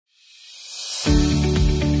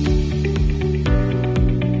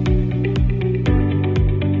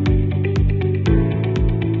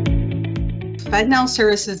FedNow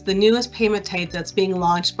service is the newest payment type that's being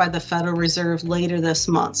launched by the Federal Reserve later this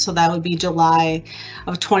month. So that would be July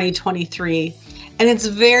of 2023. And it's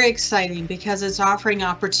very exciting because it's offering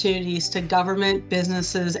opportunities to government,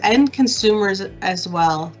 businesses, and consumers as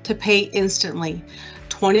well to pay instantly,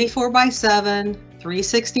 24/7,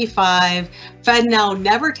 365. FedNow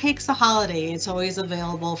never takes a holiday. It's always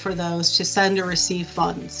available for those to send or receive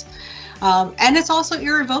funds. And it's also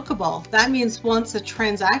irrevocable. That means once a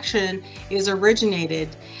transaction is originated,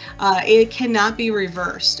 it cannot be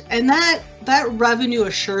reversed. And that revenue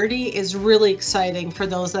assurity is really exciting for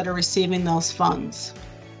those that are receiving those funds.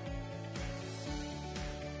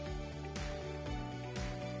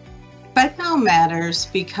 FedNow matters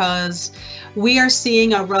because we are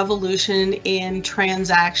seeing a revolution in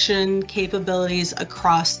transaction capabilities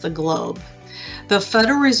across the globe. The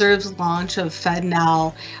Federal Reserve's launch of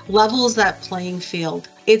FedNow levels that playing field.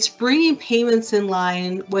 It's bringing payments in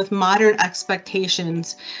line with modern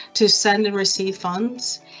expectations to send and receive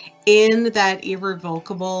funds in that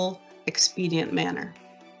irrevocable, expedient manner.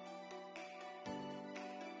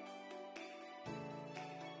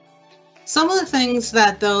 Some of the things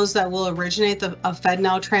that those that will originate a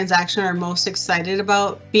FedNow transaction are most excited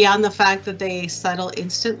about, beyond the fact that they settle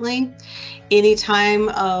instantly, any time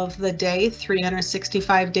of the day,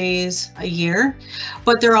 365 days a year,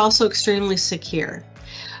 but they're also extremely secure.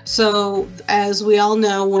 So as we all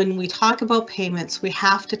know, when we talk about payments, we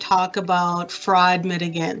have to talk about fraud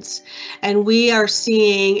mitigants. And we are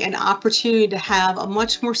seeing an opportunity to have a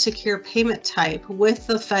much more secure payment type with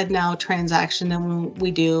the FedNow transaction than we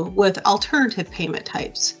do with alternative payment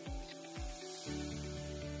types.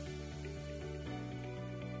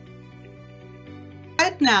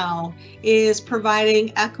 FedNow is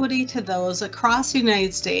providing equity to those across the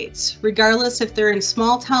United States, regardless if they're in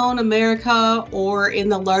small town America or in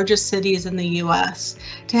the largest cities in the US,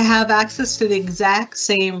 to have access to the exact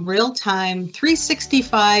same real-time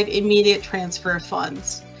 365 immediate transfer of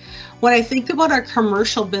funds. When I think about our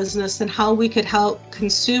commercial business and how we could help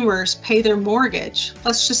consumers pay their mortgage,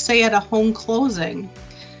 let's just say at a home closing,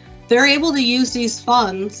 they're able to use these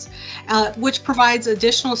funds, which provides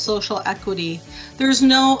additional social equity. There's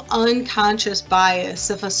no unconscious bias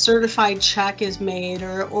if a certified check is made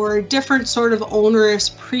or a different sort of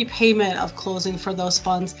onerous prepayment of closing for those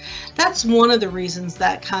funds. That's one of the reasons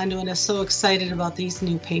that Conduent is so excited about these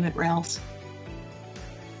new payment rails.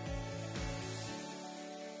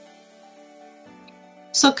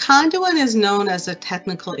 So Conduent is known as a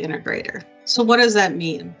technical integrator. So what does that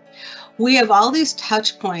mean? We have all these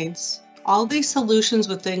touch points, all these solutions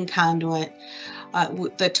within Conduent.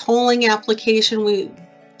 The tolling application,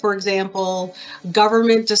 for example,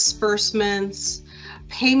 government disbursements,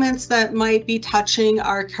 payments that might be touching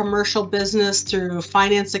our commercial business through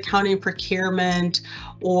finance, accounting, procurement,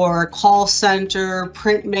 or call center,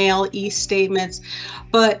 print mail, e-statements.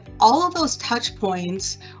 But all of those touch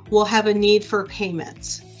points will have a need for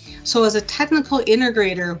payments. So as a technical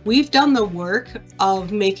integrator, we've done the work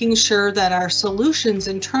of making sure that our solutions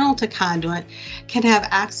internal to Conduent can have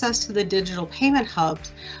access to the digital payment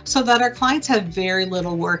hubs so that our clients have very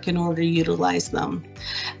little work in order to utilize them.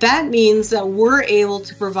 That means that we're able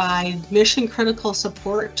to provide mission critical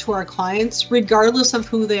support to our clients regardless of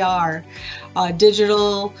who they are.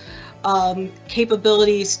 Digital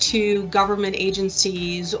capabilities to government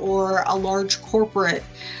agencies or a large corporate.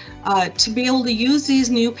 To be able to use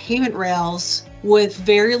these new payment rails with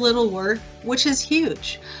very little work, which is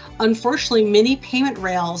huge. Unfortunately, many payment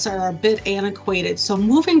rails are a bit antiquated, so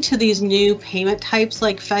moving to these new payment types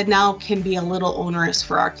like FedNow can be a little onerous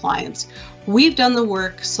for our clients. We've done the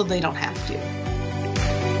work so they don't have to.